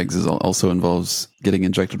freezing your eggs also involves getting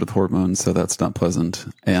injected with hormones, so that's not pleasant.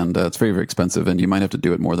 And it's very, very expensive, and you might have to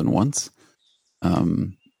do it more than once.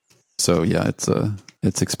 So yeah,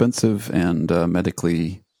 it's expensive and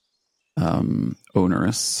medically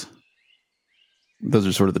onerous. Those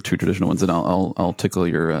are sort of the two traditional ones, and I'll tickle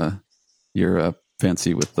your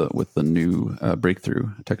fancy with the new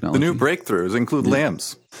breakthrough technology. The new breakthroughs include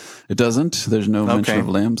lambs. It doesn't. There's no mention of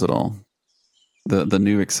lambs at all. The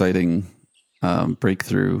new exciting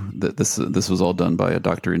breakthrough that this was all done by a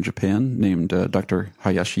doctor in Japan named Dr.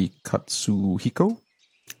 Hayashi Katsuhiko.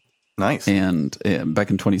 Nice. And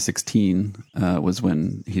back in 2016 was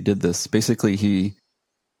when he did this. Basically, he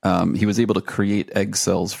was able to create egg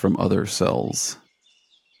cells from other cells,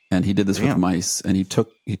 and he did this with mice. And he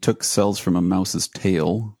took cells from a mouse's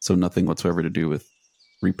tail, so nothing whatsoever to do with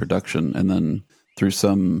reproduction, and then through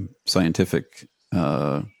some scientific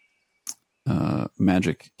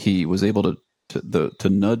magic, he was able to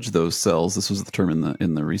nudge those cells. This was the term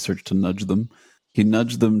in the research, to nudge them. He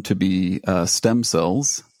nudged them to be stem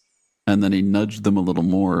cells, and then he nudged them a little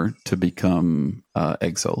more to become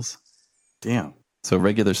egg cells. Damn. So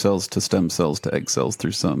regular cells to stem cells to egg cells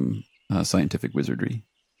through some scientific wizardry.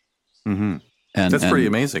 Mm-hmm. And that's pretty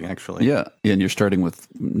amazing, actually. Yeah, and you're starting with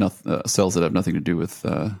cells that have nothing to do with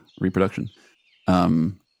reproduction.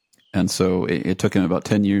 And so it took him about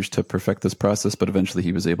 10 years to perfect this process, but eventually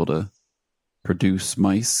he was able to produce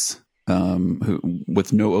mice who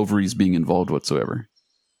with no ovaries being involved whatsoever.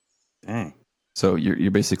 Dang. So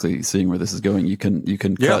you're basically seeing where this is going. You can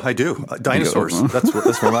cut. I do. Dinosaurs. That's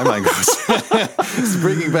where my mind goes. It's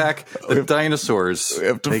bringing back the dinosaurs. We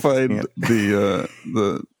have to find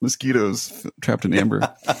the mosquitoes trapped in amber.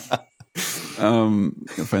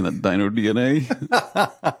 Find that dino DNA.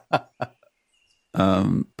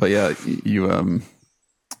 But yeah,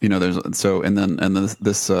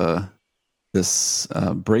 this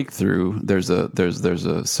breakthrough. There's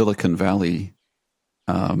a Silicon Valley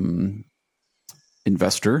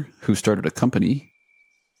investor who started a company,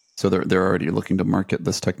 so they're already looking to market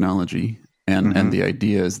this technology, and the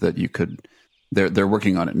idea is that they're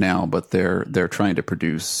working on it now, but they're trying to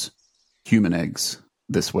produce human eggs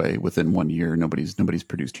this way within 1 year. Nobody's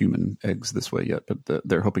produced human eggs this way yet, but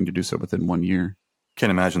they're hoping to do so within 1 year.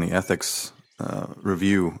 Can't imagine the ethics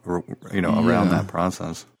review, around that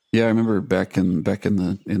process. Yeah, I remember back in the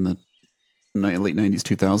late 90s,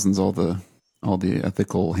 2000s, all the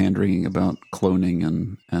ethical hand-wringing about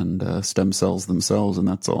cloning and stem cells themselves, and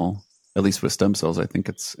that's all. At least with stem cells, I think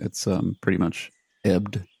it's pretty much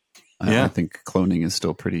ebbed. I think cloning is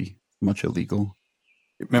still pretty much illegal.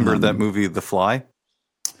 Remember that movie, The Fly?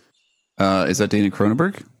 Is that Dana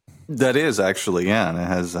Cronenberg? That is, actually, yeah. And it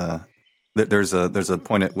has there's a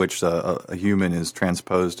point at which a human is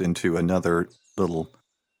transposed into another little,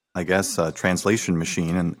 I guess, translation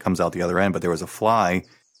machine and comes out the other end. But there was a fly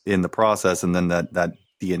in the process, and then that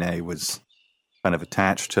DNA was kind of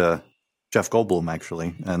attached to Jeff Goldblum,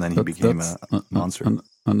 actually, and then he became a monster.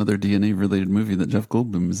 Another DNA-related movie that Jeff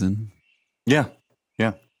Goldblum is in. Yeah.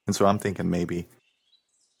 And so I'm thinking maybe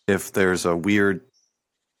if there's a weird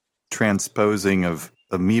transposing of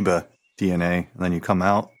amoeba DNA, and then you come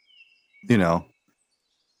out, a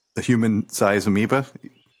human-sized amoeba,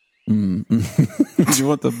 Do you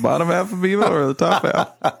want the bottom half amoeba or the top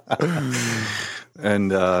half?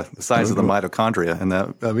 And the size of the mitochondria in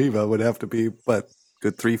that amoeba would have to be,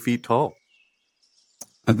 good 3 feet tall.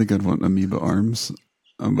 I think I'd want amoeba arms,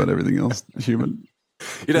 but everything else human.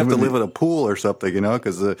 You'd have to live in a pool or something,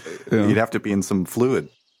 because you'd have to be in some fluid.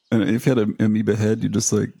 And if you had an amoeba head, you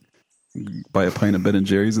just buy a pint of Ben and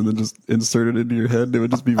Jerry's and then just insert it into your head. It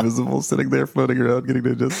would just be visible, sitting there, floating around, getting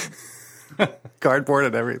digested. Cardboard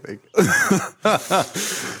and everything.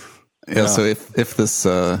 Yeah. So if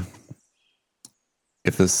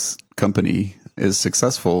this company is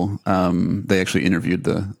successful, they actually interviewed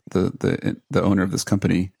the owner of this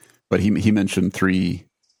company, but he mentioned 3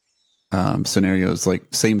 scenarios, like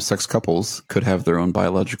same-sex couples could have their own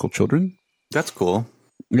biological children. That's cool.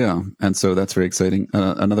 Yeah, and so that's very exciting.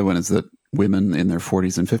 Another one is that women in their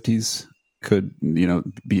 40s and 50s could,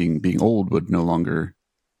 being old would no longer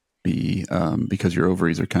be, because your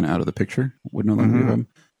ovaries are kind of out of the picture, would no longer be a problem.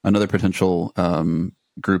 Another potential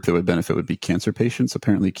group that would benefit would be cancer patients.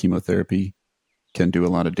 Apparently chemotherapy can do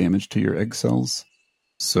a lot of damage to your egg cells.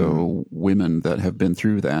 So women that have been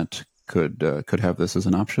through that could have this as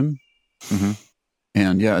an option. Mm-hmm.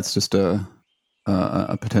 And yeah, it's just a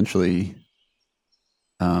potentially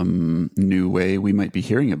new way we might be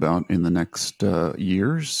hearing about in the next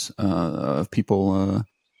years of people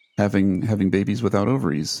having babies without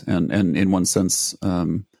ovaries, and in one sense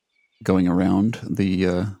going around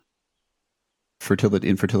the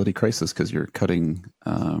infertility crisis, because you're cutting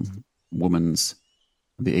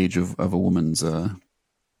the age of a woman's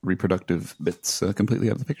reproductive bits completely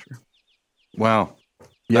out of the picture. Wow.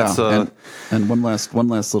 Yeah, and one last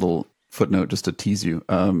little footnote just to tease you.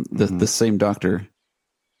 The same doctor,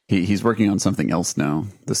 he's working on something else now.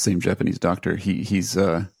 The same Japanese doctor, he's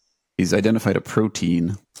identified a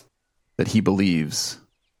protein that he believes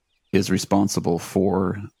is responsible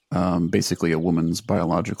for basically a woman's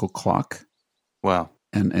biological clock. Wow.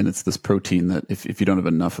 And it's this protein that if you don't have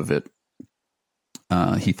enough of it,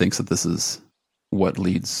 he thinks that this is what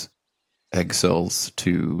leads egg cells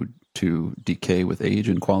to decay with age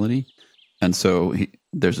and quality. And so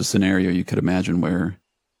there's a scenario you could imagine where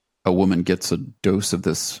a woman gets a dose of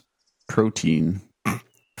this protein.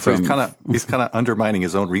 So he's kind of undermining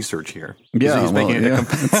his own research here. Yeah, he's making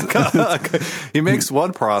he makes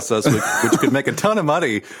one process which could make a ton of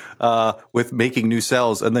money with making new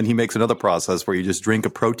cells, and then he makes another process where you just drink a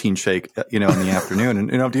protein shake, in the afternoon, and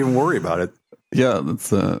you don't have to even worry about it. Yeah, that's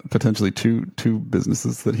potentially two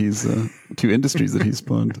businesses that he's 2 industries that he's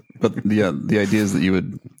spawned. But the idea is that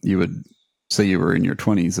you would say you were in your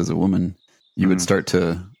 20s as a woman, you would start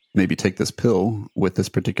to maybe take this pill with this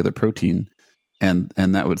particular protein, and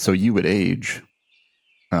that would, so you would age.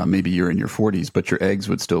 Maybe you're in your 40s, but your eggs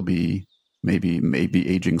would still be maybe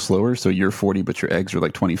aging slower. So you're 40, but your eggs are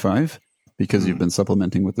like 25 because you've been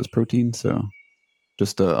supplementing with this protein. So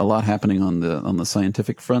just a lot happening on the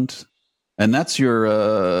scientific front. And that's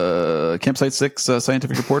your Campsite 6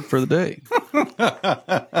 scientific report for the day.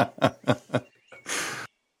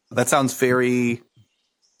 That sounds very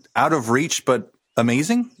out of reach, but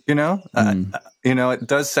amazing, it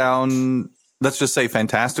does sound, let's just say,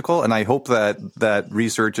 fantastical. And I hope that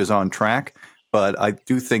research is on track. But I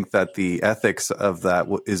do think that the ethics of that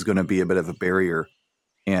is going to be a bit of a barrier.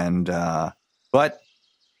 And but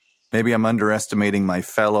maybe I'm underestimating my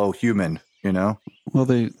fellow human, Well,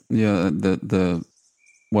 the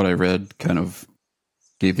what I read kind of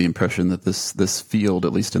gave the impression that this field,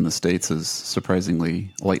 at least in the States, is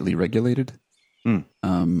surprisingly lightly regulated.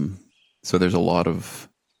 So there's a lot of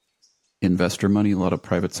investor money, a lot of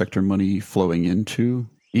private sector money flowing into,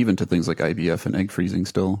 even to things like IVF and egg freezing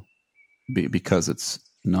still, because it's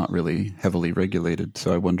not really heavily regulated.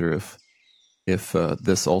 So I wonder if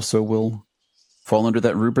this also will fall under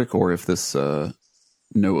that rubric, or if this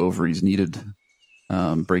no ovaries needed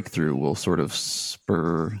breakthrough will sort of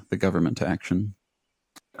spur the government to action.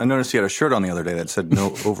 I noticed you had a shirt on the other day that said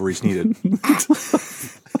 "No ovaries needed."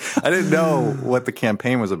 I didn't know what the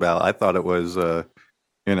campaign was about. I thought it was,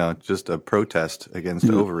 just a protest against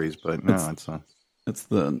ovaries. But no, it's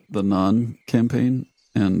the non-campaign,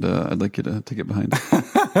 and I'd like you to get behind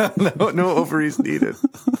it. no ovaries needed.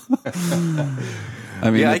 I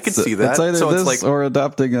mean, I could see that. It's either so this it's like, or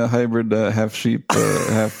adopting a hybrid half sheep,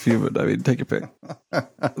 half human. I mean, take your pick.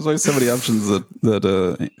 There's always so many options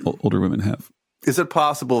that older women have. Is it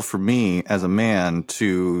possible for me as a man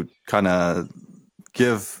to kind of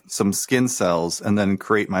give some skin cells and then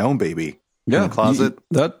create my own baby in the closet?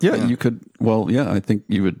 You could. Well, yeah, I think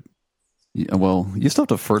you would. Well, you still have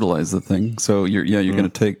to fertilize the thing. So you're going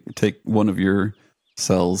to take one of your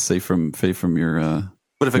cells, say from your.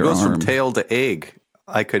 But if it goes arm from tail to egg,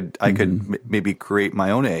 I could maybe create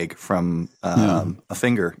my own egg from a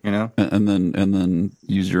finger, you know, and then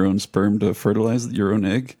use your own sperm to fertilize your own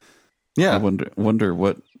egg. Yeah, I wonder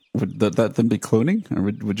what would that then be cloning, or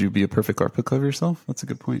would you be a perfect replica of yourself? That's a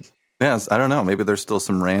good point. Yes, I don't know. Maybe there's still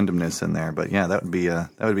some randomness in there, but yeah, that would be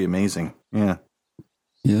amazing. Yeah.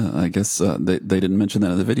 Yeah, I guess they didn't mention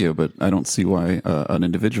that in the video, but I don't see why an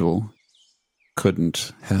individual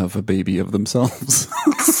couldn't have a baby of themselves.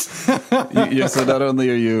 So not only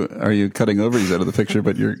are you cutting ovaries out of the picture,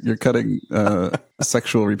 but you're cutting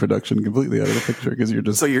sexual reproduction completely out of the picture because you're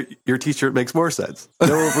just. So your T-shirt makes more sense.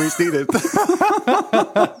 No ovaries needed.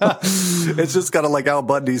 It's just kind of like Al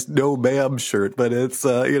Bundy's "No Ma'am" shirt, but it's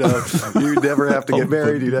you never have to get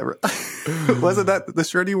married. You never. Wasn't that the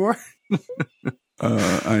shirt he wore?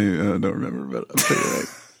 I don't remember, but I'll tell you right.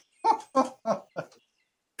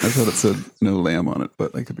 I thought it said "no lamb" on it,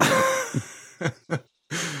 but I could be wrong.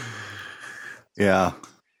 Yeah.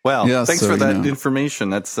 Well, thanks for that information.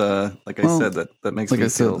 That's like I said, that makes me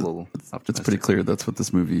feel a little optimistic. It's pretty clear that's what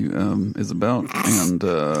this movie is about,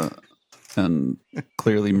 and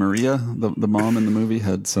clearly Maria, the mom in the movie,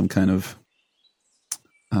 had some kind of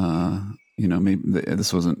maybe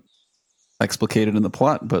this wasn't explicated in the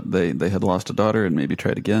plot, but they had lost a daughter and maybe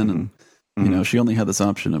tried again, and she only had this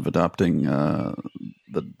option of adopting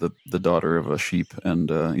the daughter of a sheep, and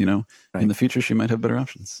in the future she might have better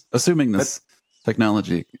options, assuming this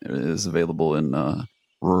technology is available in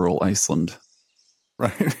rural Iceland.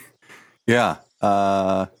 Right. Yeah.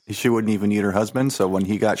 She wouldn't even need her husband, so when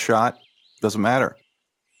he got shot, doesn't matter.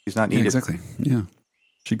 He's not needed. Yeah, exactly. Yeah.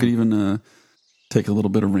 She could even take a little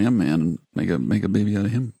bit of Ram Man and make a baby out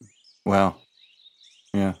of him. Wow.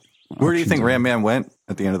 Yeah. Where do you think Ram Man went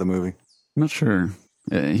at the end of the movie? I'm not sure.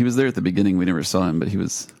 He was there at the beginning. We never saw him, but he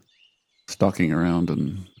was stalking around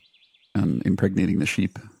and impregnating the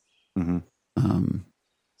sheep. Mm-hmm.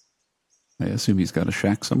 I assume he's got a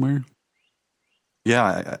shack somewhere.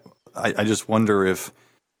 Yeah, I just wonder if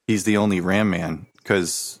he's the only Ram Man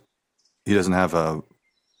because he doesn't have a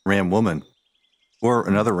Ram woman or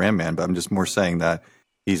another Ram Man. But I'm just more saying that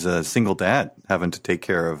he's a single dad having to take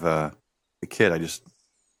care of the kid. I just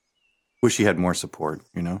wish he had more support.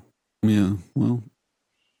 Yeah. Well,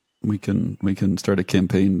 we can start a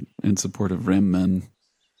campaign in support of Ram Men.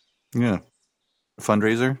 Yeah.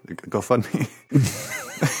 Fundraiser, GoFundMe.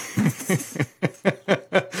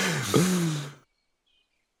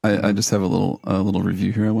 I just have a little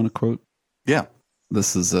review here I want to quote. Yeah.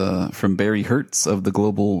 This is from Barry Hertz of the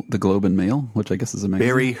Globe and Mail, which I guess is a magazine.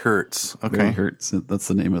 Barry Hertz. Okay. Barry Hertz. That's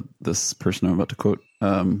the name of this person I'm about to quote.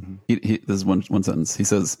 This is one sentence. He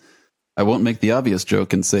says, "I won't make the obvious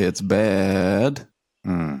joke and say it's bad,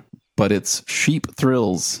 but its sheep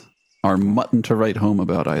thrills are mutton to write home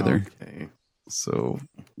about either." Okay. So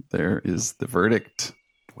there is the verdict.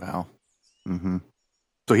 Wow. Mm-hmm.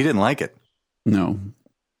 So he didn't like it? No.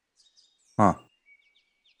 Huh.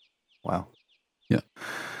 Wow. Yeah.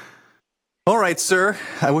 All right, sir.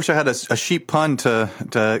 I wish I had a sheep pun to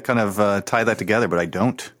kind of tie that together, but I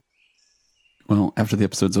don't. Well, after the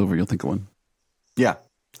episode's over, you'll think of one. Yeah,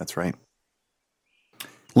 that's right.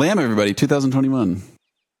 Lamb, everybody, 2021.